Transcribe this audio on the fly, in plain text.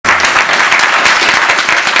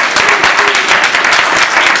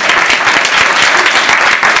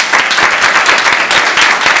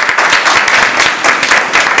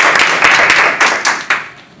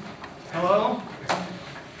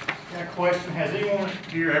has anyone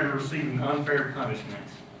here ever received an unfair punishment?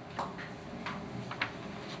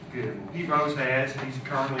 Good. Well, Pete Rose has. He's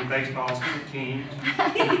currently baseball's king.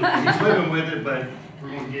 He's living with it, but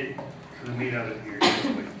we're going to get to the meat of it here.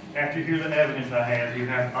 After you hear the evidence I have, you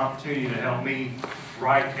have an opportunity to help me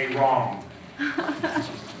right a wrong.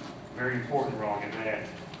 Very important wrong at that.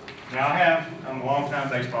 Now I'm a long-time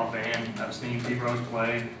baseball fan. I've seen Pete Rose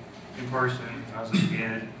play in person when I was a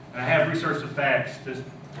kid. And I have researched the facts just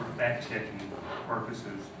for fact-checking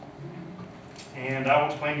purposes. And I will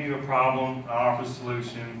explain to you a problem, I'll offer a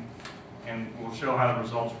solution, and we'll show how the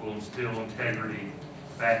results will instill integrity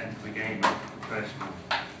back into the game of professional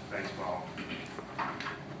baseball.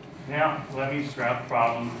 Now, let me describe the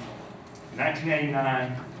problem. In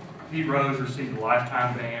 1989, Pete Rose received a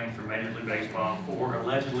lifetime ban from Major League Baseball for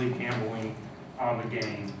allegedly gambling on the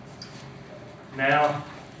game. Now,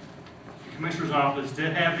 the Commissioner's Office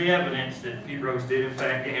did have the evidence that Pete Rose did in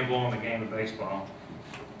fact gamble on the game of baseball.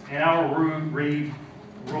 And I will read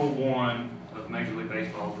Rule 1 of Major League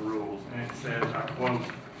Baseball's rules, and it says, I quote,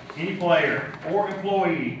 any player or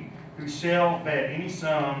employee who shall bet any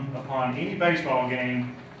sum upon any baseball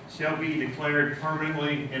game shall be declared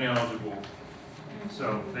permanently ineligible.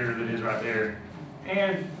 So there it is right there.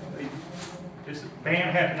 And this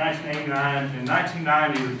ban happened in 1989. In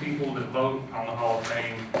 1990, the people that vote on the Hall of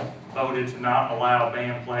Fame voted to not allow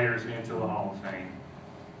banned players into the Hall of Fame.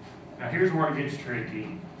 Now here's where it gets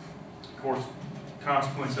tricky. Of course, the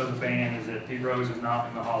consequence of the ban is that Pete Rose is not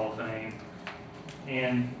in the Hall of Fame.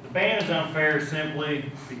 And the ban is unfair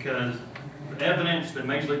simply because the evidence that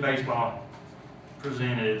Major League Baseball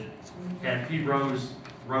presented had Pete Rose's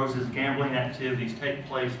gambling activities take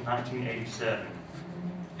place in 1987.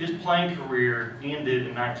 His playing career ended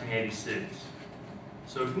in 1986.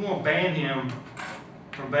 So if you want to ban him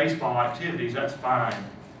from baseball activities, that's fine.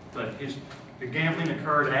 But the gambling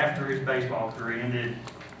occurred after his baseball career ended.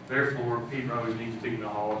 Therefore, Pete Rose needs to be in the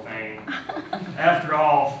Hall of Fame. After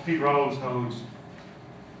all, Pete Rose holds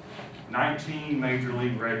 19 Major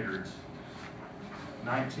League records.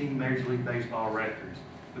 19 Major League Baseball records,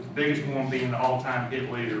 with the biggest one being the all-time hit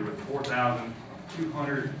leader with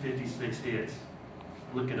 4,256 hits.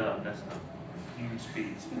 Look it up, that's a huge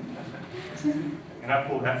feat. And I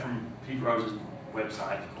pulled that from Pete Rose's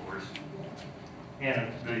website, of course.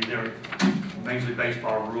 And their Major League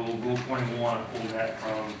Baseball Rule 21, I pulled that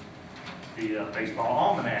from the Baseball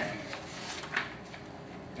Almanac.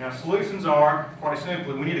 Now, solutions are, quite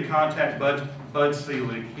simply, we need to contact Bud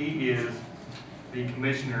Selig. He is the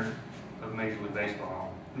commissioner of Major League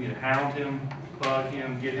Baseball. We need to hound him, bug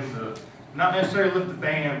him, get him to not necessarily lift the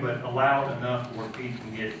ban, but allow it enough where Pete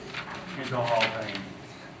can get into the Hall of Fame.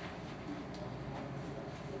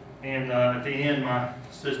 And at the end, my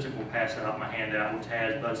assistant will pass out my handout, which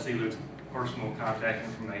has Bud Selig's personal contact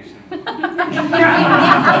information. It's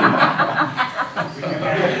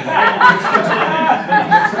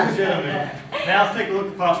legitimate. Now let's take a look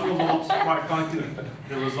at the possible results. Quite frankly,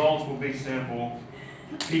 the results will be simple.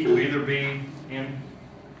 Pete will either be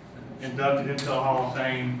inducted into the Hall of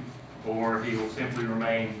Fame, or he will simply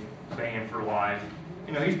remain banned for life.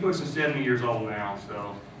 You know, he's pushing 70 years old now,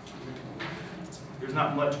 so there's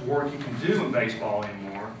not much work you can do in baseball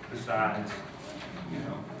anymore besides, you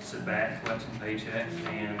know, sit back, collect some paychecks,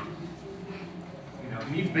 and, you know,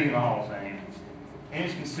 he needs to be in the Hall of Fame. And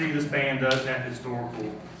as you can see, this ban does have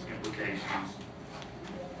historical implications.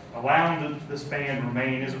 Allowing this ban to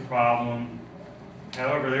remain is a problem.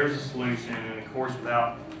 However, there's a solution, and of course,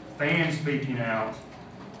 without fans speaking out,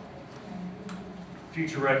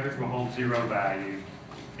 future records will hold zero value.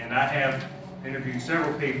 And I have interviewed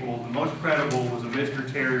several people. The most credible was a Mr.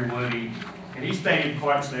 Terry Woody, and he stated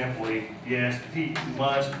quite simply, yes, Pete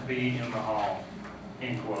must be in the Hall,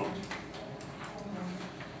 end quote.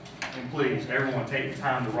 And please, everyone, take the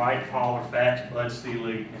time to write, call, or fax Bud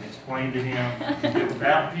Selig and explain to him that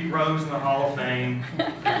without Pete Rose in the Hall of Fame,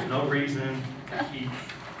 there's no reason to keep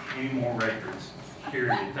any more records.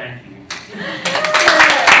 Period. Thank you.